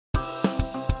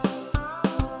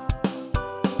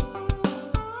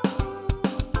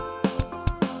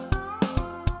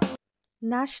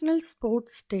National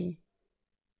Sports Day.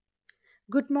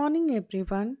 Good morning,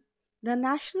 everyone. The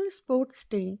National Sports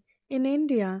Day in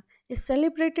India is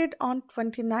celebrated on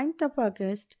 29th of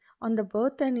August on the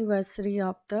birth anniversary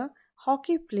of the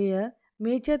hockey player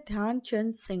Major Dhyan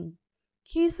Chand Singh.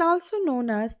 He is also known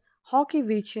as Hockey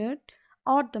Wizard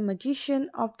or the Magician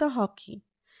of the Hockey.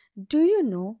 Do you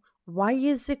know why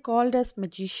is he called as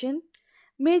magician?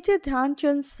 Major Dhyan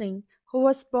Chand Singh, who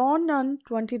was born on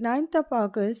 29th of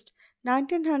August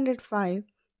 1905,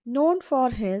 known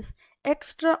for his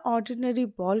extraordinary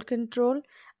ball control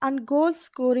and goal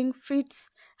scoring feats,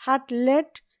 had led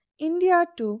India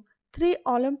to three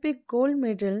Olympic gold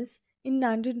medals in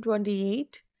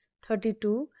 1928,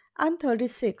 32, and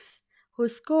 36, who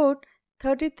scored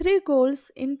 33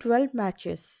 goals in 12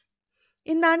 matches.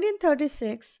 In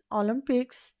 1936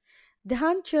 Olympics,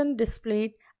 Dhyan Chand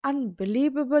displayed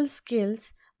unbelievable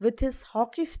skills with his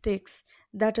hockey sticks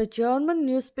that a German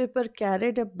newspaper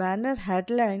carried a banner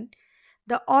headline,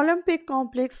 "The Olympic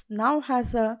complex now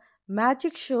has a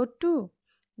magic show too."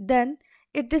 Then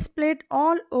it displayed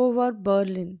all over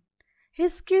Berlin.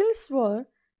 His skills were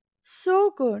so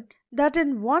good that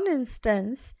in one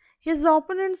instance his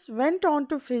opponents went on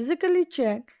to physically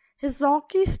check his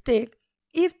hockey stick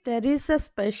if there is a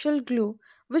special glue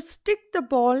which stick the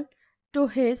ball to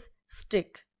his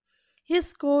stick. He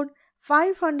scored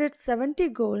 570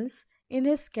 goals in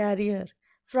his career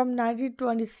from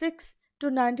 1926 to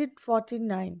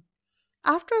 1949.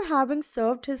 After having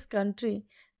served his country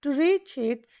to reach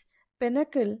its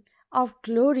pinnacle of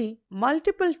glory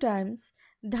multiple times,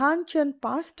 Dhyan Chand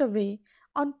passed away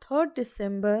on 3rd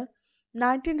December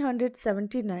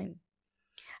 1979.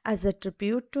 As a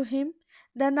tribute to him,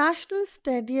 the National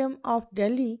Stadium of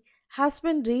Delhi has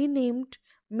been renamed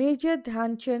Major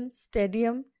Dhyan Chand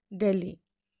Stadium, Delhi.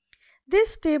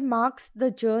 This day marks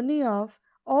the journey of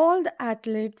all the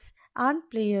athletes and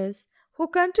players who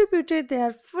contributed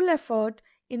their full effort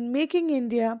in making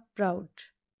India proud.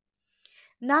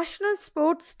 National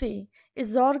Sports Day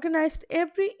is organized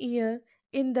every year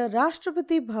in the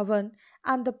Rashtrapati Bhavan,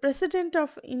 and the President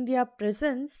of India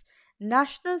presents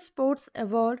National Sports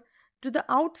Award to the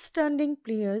outstanding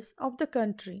players of the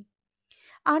country.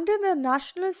 Under the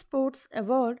National Sports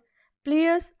Award,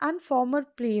 players and former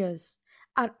players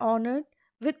are honored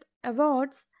with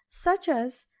awards such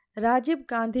as Rajiv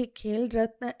Gandhi Khel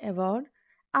Ratna Award,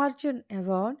 Arjun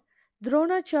Award,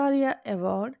 Dronacharya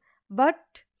Award,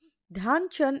 but Dhyan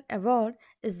Chand Award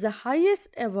is the highest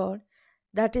award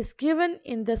that is given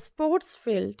in the sports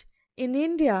field in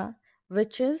India,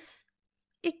 which is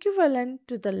equivalent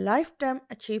to the Lifetime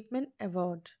Achievement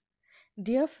Award.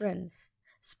 Dear friends,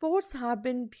 sports have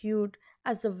been viewed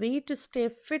as a way to stay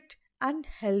fit and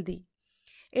healthy.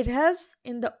 It helps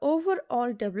in the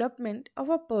overall development of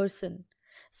a person.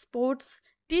 Sports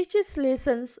teaches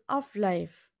lessons of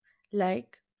life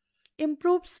like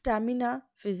improves stamina,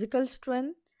 physical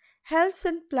strength, helps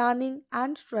in planning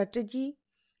and strategy,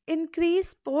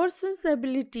 increase person's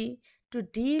ability to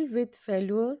deal with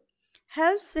failure,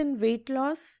 helps in weight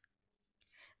loss,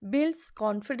 builds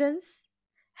confidence,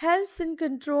 helps in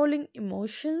controlling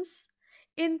emotions,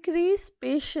 increase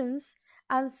patience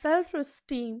and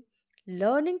self-esteem.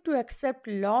 Learning to accept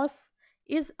loss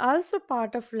is also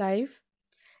part of life,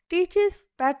 teaches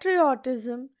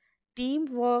patriotism,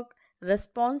 teamwork,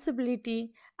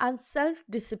 responsibility and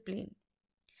self-discipline.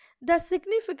 The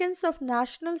significance of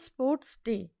National Sports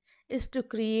Day is to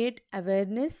create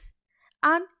awareness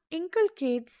and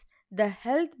inculcates the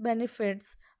health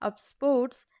benefits of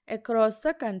sports across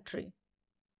the country.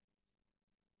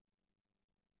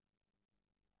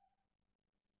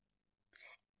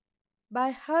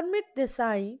 By Harmit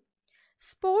Desai,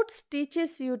 sports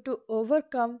teaches you to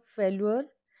overcome failure,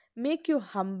 make you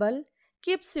humble,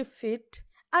 keeps you fit,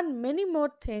 and many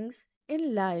more things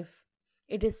in life.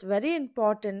 It is very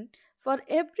important for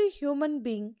every human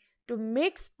being to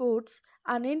make sports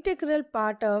an integral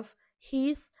part of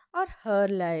his or her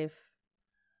life.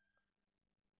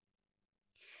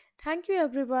 Thank you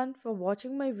everyone for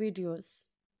watching my videos.